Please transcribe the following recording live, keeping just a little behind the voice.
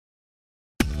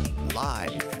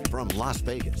Live from Las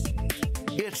Vegas,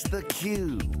 it's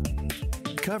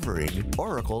theCUBE, covering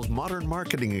Oracle's modern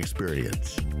marketing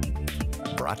experience.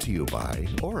 Brought to you by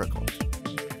Oracle.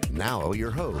 Now your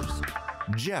host,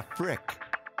 Jeff Frick.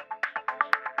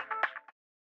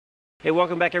 Hey,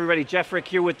 welcome back everybody. Jeff Frick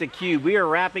here with theCUBE. We are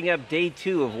wrapping up day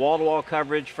 2 of wall-to-wall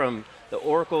coverage from the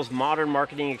Oracle's Modern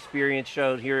Marketing Experience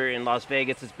show here in Las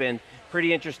Vegas. It's been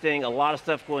pretty interesting, a lot of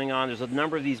stuff going on. There's a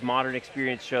number of these modern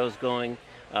experience shows going.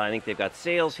 I think they've got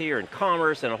sales here and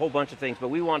commerce and a whole bunch of things, but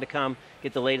we wanted to come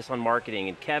get the latest on marketing,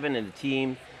 and Kevin and the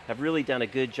team have really done a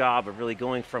good job of really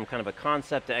going from kind of a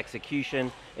concept to execution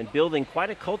and building quite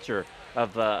a culture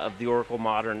of the Oracle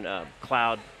Modern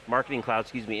Marketing Cloud,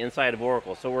 inside of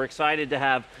Oracle. So we're excited to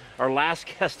have our last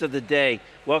guest of the day.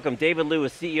 Welcome David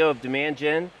Lewis, CEO of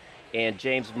DemandGen, and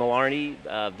James Mullarney,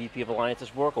 VP of Alliances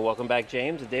for Oracle. Welcome back,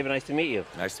 James, and David, nice to meet you.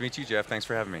 Nice to meet you, Jeff. Thanks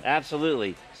for having me.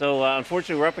 Absolutely. So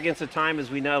unfortunately, we're up against the time,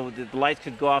 as we know. The lights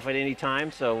could go off at any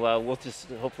time, so we'll just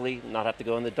hopefully not have to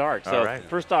go in the dark. So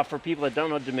first off, for people that don't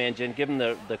know DemandGen, give them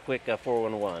the quick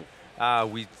 411.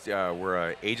 We're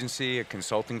an agency, a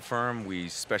consulting firm. We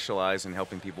specialize in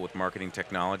helping people with marketing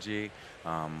technology.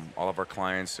 All of our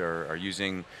clients are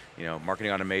using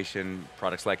marketing automation,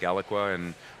 products like Eloqua,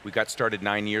 and we got started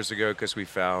 9 years ago because we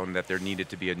found that there needed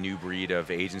to be a new breed of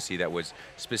agency that was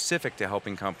specific to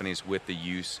helping companies with the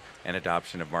use and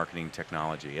adoption of marketing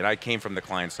technology. And I came from the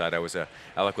client side. I was a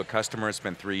Eloqua customer,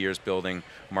 spent 3 years building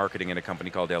marketing in a company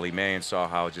called Ellie Mae, and saw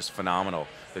how just phenomenal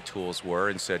the tools were,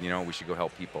 and said, we should go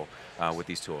help people with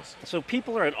these tools. So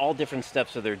people are at all different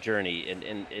steps of their journey,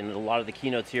 and a lot of the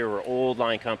keynotes here were old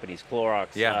line companies,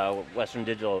 Clorox, Western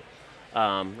Digital,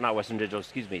 not Western Digital,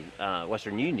 excuse me,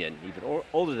 Western Union, even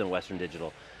older than Western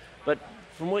Digital. But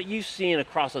from what you've seen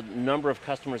across a number of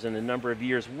customers in a number of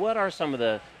years, what are some of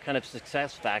the kind of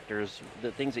success factors,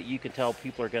 the things that you can tell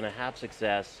people are going to have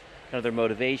success, kind of their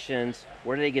motivations,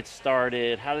 where do they get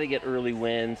started, how do they get early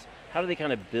wins, how do they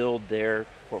kind of build their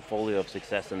portfolio of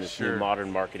success in this new modern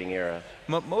marketing era?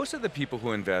 Most of the people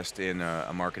who invest in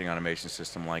a marketing automation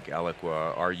system like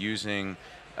Eloqua are using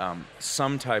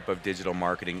some type of digital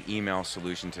marketing email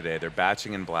solution today. They're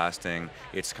batching and blasting.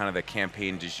 It's kind of the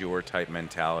campaign du jour type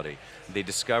mentality. They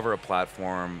discover a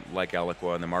platform like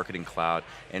Eloqua in the Marketing Cloud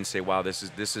and say, wow, this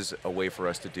is a way for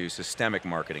us to do systemic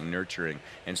marketing, nurturing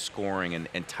and scoring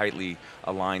and tightly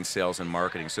aligned sales and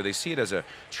marketing. So they see it as a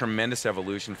tremendous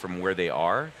evolution from where they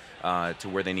are to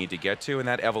where they need to get to, and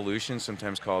that evolution,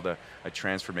 sometimes called a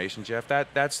transformation, Jeff,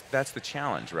 that's the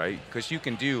challenge, right? Because you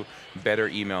can do better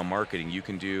email marketing, you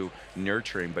can do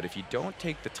nurturing, but if you don't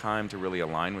take the time to really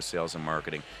align with sales and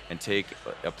marketing and take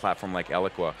a platform like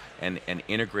Eloqua and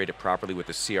integrate it properly with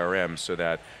the CRM so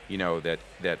that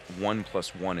that 1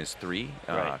 + 1 is 3,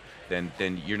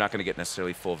 then you're not going to get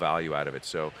necessarily full value out of it.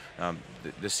 So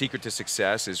the secret to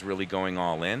success is really going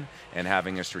all in and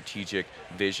having a strategic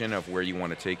vision of where you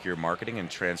want to take your marketing and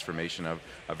transformation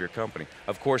of your company.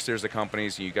 Of course, there's the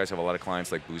companies, you guys have a lot of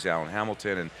clients like Booz Allen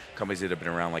Hamilton and companies that have been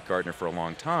around like Gartner for a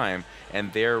long time,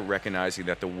 and they're recognizing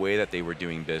that the way that they were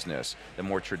doing business, the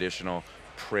more traditional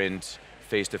print,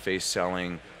 face-to-face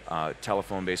selling,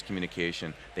 telephone-based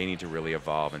communication, they need to really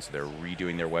evolve, and so they're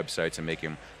redoing their websites and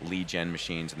making them lead gen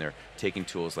machines, and they're taking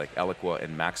tools like Eloqua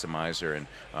and Maximizer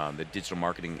and the digital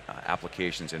marketing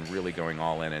applications and really going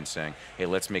all in and saying, hey,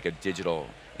 let's make a digital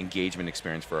engagement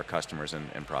experience for our customers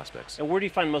and prospects. And where do you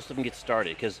find most of them get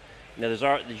started? Because there's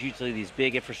usually these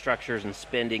big infrastructures and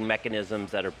spending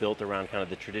mechanisms that are built around kind of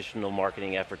the traditional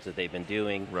marketing efforts that they've been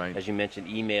doing. Right. As you mentioned,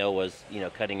 email was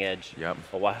cutting edge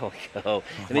a while ago.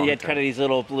 And then you had kind of these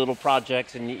little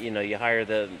projects, and you hire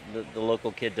the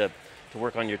local kid to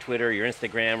work on your Twitter, your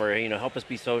Instagram, or help us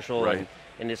be social, and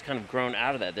it's kind of grown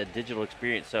out of that digital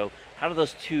experience. So how do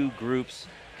those two groups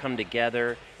come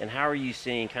together, and how are you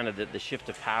seeing kind of the shift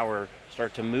of power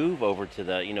start to move over to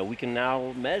the, we can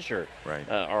now measure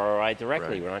ROI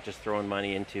directly. We're not just throwing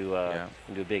money into a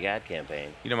big ad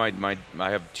campaign. I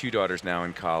have 2 daughters now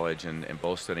in college and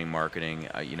both studying marketing.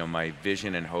 My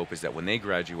vision and hope is that when they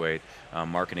graduate,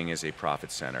 marketing is a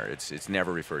profit center. It's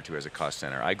never referred to as a cost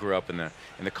center. I grew up in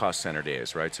the cost center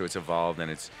days, right? So it's evolved and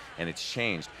it's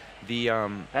changed.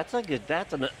 That's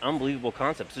an unbelievable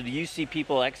concept. So do you see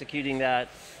people executing that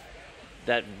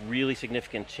really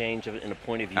significant change in a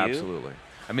point of view? Absolutely.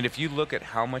 I mean, if you look at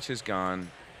how much has gone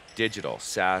digital,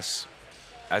 SaaS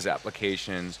as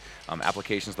applications,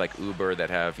 applications like Uber that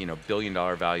have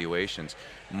billion-dollar valuations,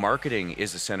 marketing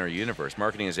is the center of the universe.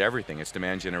 Marketing is everything. It's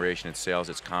demand generation, it's sales,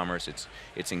 it's commerce,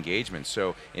 it's engagement.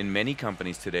 So in many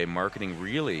companies today, marketing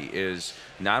really is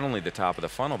not only the top of the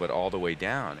funnel, but all the way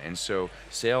down. And so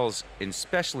sales,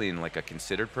 especially in like a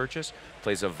considered purchase,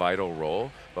 plays a vital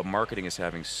role, but marketing is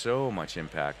having so much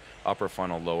impact, upper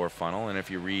funnel, lower funnel, and if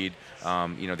you read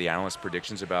the analyst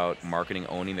predictions about marketing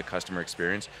owning the customer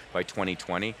experience by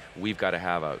 2020, we've got to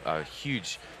have a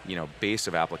huge base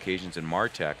of applications in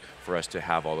MarTech for us to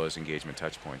have all those engagement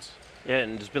touch points. Yeah,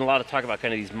 and there's been a lot of talk about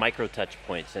kind of these micro touch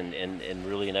points and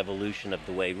really an evolution of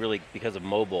the way, really because of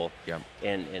mobile, yep.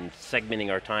 and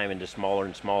segmenting our time into smaller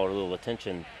and smaller little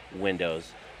attention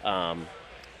windows.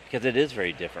 Because it is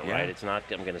very different, yeah. right? It's not,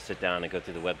 I'm going to sit down and go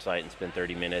through the website and spend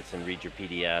 30 minutes and read your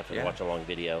PDF and yeah. watch a long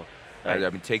video. I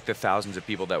mean, take the thousands of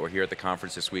people that were here at the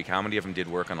conference this week, how many of them did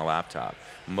work on a laptop?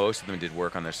 Most of them did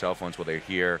work on their cell phones while they're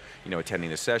here, attending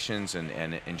the sessions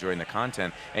and enjoying the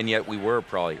content, and yet we were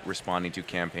probably responding to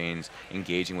campaigns,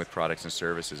 engaging with products and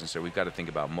services, and so we've got to think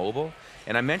about mobile.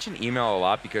 And I mention email a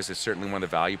lot because it's certainly one of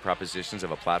the value propositions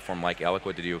of a platform like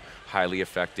Eloqua to do highly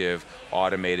effective,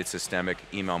 automated, systemic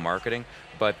email marketing.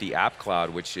 But the App Cloud,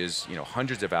 which is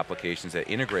hundreds of applications that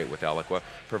integrate with Eloqua,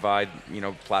 provide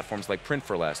platforms like Print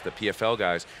for Less, the PFL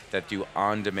guys that do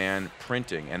on-demand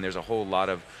printing, and there's a whole lot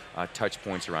of touch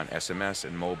points around SMS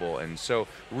and mobile, and so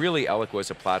really Eloqua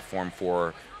is a platform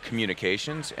for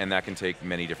communications, and that can take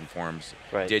many different forms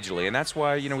digitally, and that's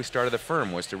why we started the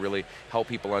firm, was to really help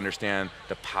people understand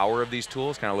the power of these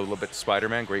tools, kind of a little bit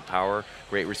Spider-Man, great power,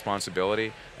 great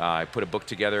responsibility. I put a book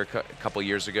together a couple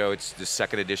years ago. It's the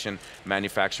second edition,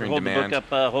 Manufacturing Demand. Hold the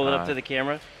book up, hold it up to the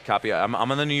camera. Copy. I'm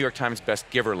on the New York Times Best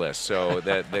Giver list, so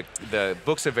the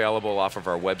book's available off of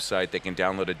our website. They can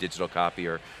download a digital copy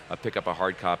or pick up a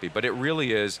hard copy, but it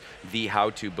really is the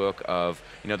how-to book of,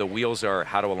 the wheels are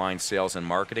how to align sales and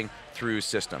marketing through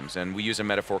systems, and we use a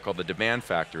metaphor called the demand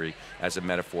factory as a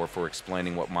metaphor for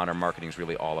explaining what modern marketing is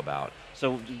really all about.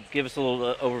 So give us a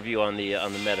little overview on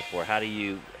the metaphor. How do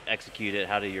you execute it?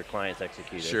 How do your clients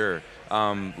execute it? Sure.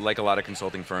 Like a lot of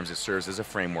consulting firms, it serves as a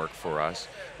framework for us.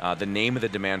 The name of the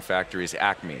demand factory is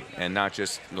ACME, and not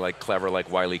just like clever like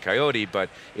Wile E. Coyote, but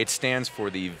it stands for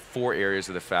the 4 areas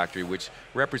of the factory, which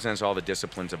represents all the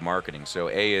disciplines of marketing. So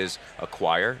A is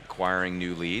acquiring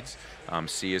new leads.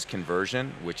 C is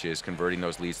conversion, which is converting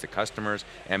those leads to customers.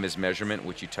 M is measurement,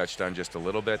 which you touched on just a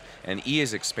little bit. And E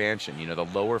is expansion, the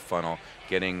lower funnel,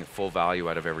 getting full value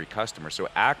out of every customer. So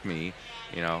ACME,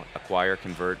 acquire,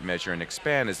 convert, measure, and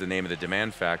expand is the name of the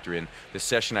demand factory. And the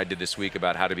session I did this week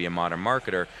about how to be a modern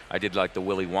marketer, I did like the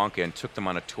Willy Wonka and took them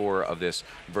on a tour of this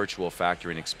virtual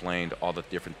factory and explained all the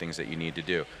different things that you need to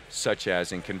do, such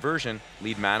as in conversion,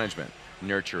 lead management,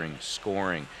 nurturing,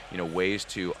 scoring, ways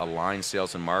to align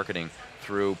sales and marketing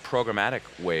through programmatic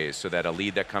ways so that a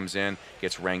lead that comes in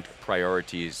gets ranked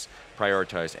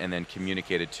prioritized, and then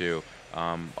communicated to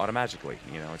automatically.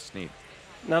 It's neat.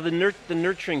 Now the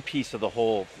nurturing piece of the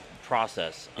whole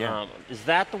process, is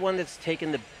that the one that's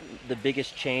taken the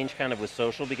biggest change kind of with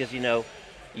social? Because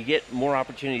you get more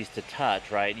opportunities to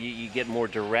touch, right? You get more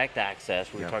direct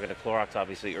access. We were talking to Clorox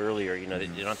obviously earlier, you don't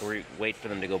have to wait for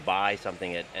them to go buy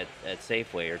something at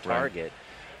Safeway or Target.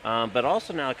 But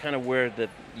also now kind of where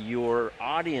your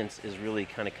audience is really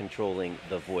kind of controlling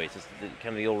the voice. It's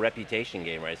kind of the old reputation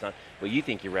game, right? It's not what you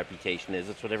think your reputation is,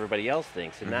 it's what everybody else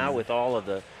thinks. And now with all of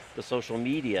the social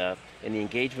media and the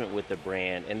engagement with the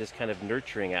brand and this kind of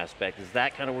nurturing aspect, is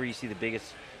that kind of where you see the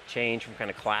biggest change from kind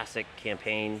of classic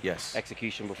campaign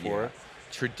execution before? Yeah.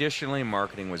 Traditionally,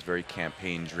 marketing was very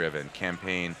campaign driven.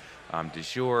 Campaign du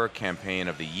jour, campaign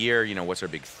of the year, what's our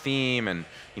big theme, and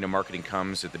marketing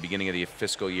comes at the beginning of the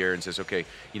fiscal year and says, okay,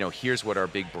 here's what our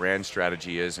big brand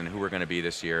strategy is and who we're going to be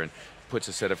this year, and puts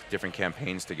a set of different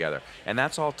campaigns together. And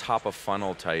that's all top of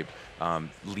funnel type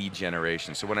lead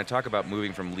generation. So when I talk about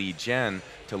moving from lead gen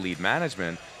to lead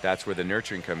management, that's where the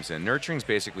nurturing comes in. Nurturing is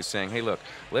basically saying, hey look,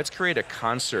 let's create a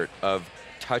concert of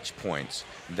touch points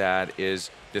that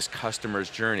is this customer's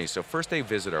journey. So first they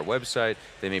visit our website,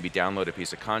 they maybe download a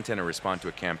piece of content or respond to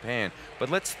a campaign, but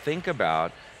let's think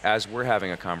about, as we're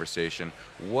having a conversation,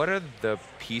 what are the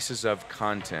pieces of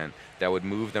content that would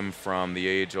move them from the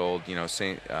age-old,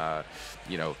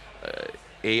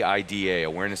 AIDA,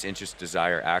 awareness, interest,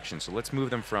 desire, action. So let's move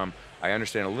them from, I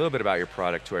understand a little bit about your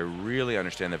product, to I really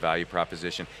understand the value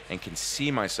proposition and can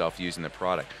see myself using the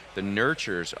product. The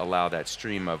nurtures allow that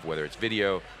stream of whether it's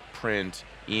video, print,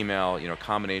 email,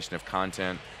 combination of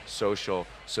content, social,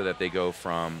 so that they go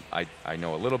from, I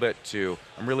know a little bit, to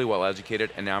I'm really well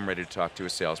educated and now I'm ready to talk to a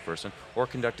salesperson or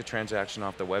conduct a transaction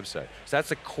off the website. So that's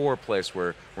the core place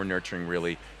where nurturing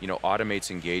really automates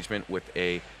engagement with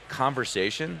a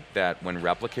conversation that, when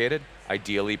replicated,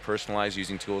 ideally personalized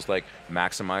using tools like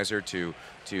Maximizer to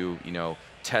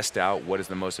test out what is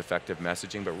the most effective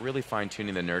messaging, but really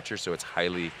fine-tuning the nurture so it's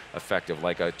highly effective,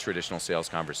 like a traditional sales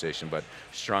conversation, but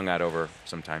strung out over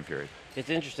some time period. It's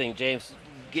interesting, James,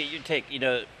 get your take.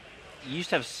 You used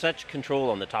to have such control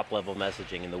on the top level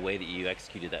messaging and the way that you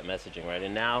executed that messaging, right?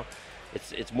 And now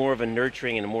it's more of a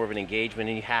nurturing and more of an engagement,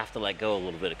 and you have to let go a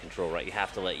little bit of control, right? You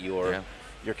have to let your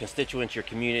constituents, your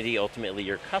community, ultimately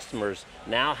your customers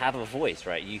now have a voice,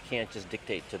 right? You can't just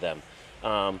dictate to them.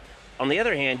 On the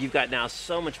other hand, you've got now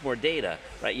so much more data,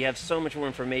 right? You have so much more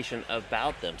information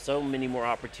about them, so many more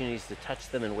opportunities to touch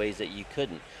them in ways that you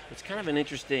couldn't. It's kind of an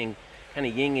interesting kind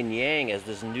of yin and yang as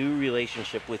this new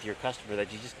relationship with your customer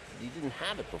that you didn't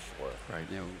have it before. Right.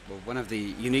 Well, one of the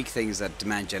unique things that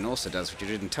DemandGen also does, which you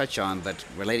didn't touch on, but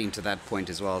relating to that point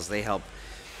as well, is they help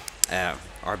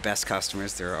our best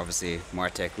customers, they're obviously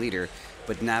MarTech leader,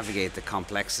 but navigate the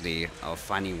complexity of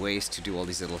finding ways to do all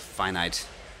these little finite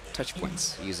touch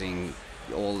points using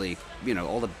all the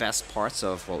best parts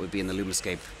of what would be in the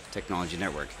Lumascape technology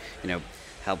network.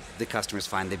 Help the customers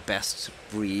find the best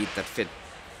breed that fit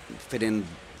in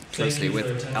closely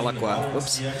with Eloqua,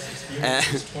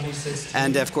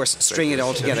 and of course string it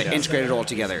all together, integrate it all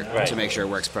together to make sure it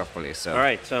works properly. So. All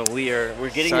right, so we're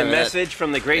getting the message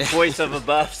from the great voice of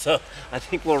above. So I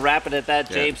think we'll wrap it at that.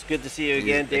 James, good to see you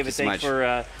again. David, thanks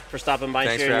for stopping by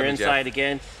and sharing your insight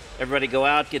again. Everybody go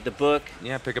out, get the book.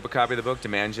 Yeah, pick up a copy of the book,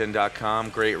 DemandGen.com.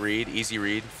 Great read, easy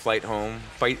read, flight home,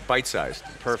 bite-sized.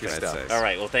 Perfect stuff. All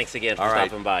right, well, thanks again for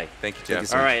stopping by. Thank you,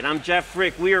 Jeff. All right, I'm Jeff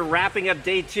Frick. We are wrapping up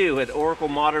day 2 at Oracle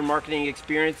Modern Marketing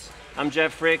Experience. I'm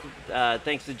Jeff Frick.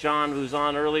 Thanks to John, who's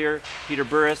on earlier, Peter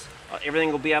Burris.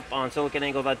 Everything will be up on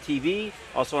SiliconANGLE.tv,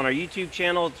 also on our YouTube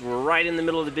channel. We're right in the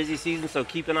middle of the busy season, so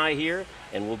keep an eye here,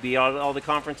 and we'll be at all the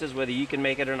conferences, whether you can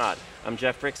make it or not. I'm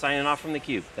Jeff Frick, signing off from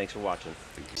theCUBE. Thanks for watching.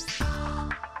 Thank you.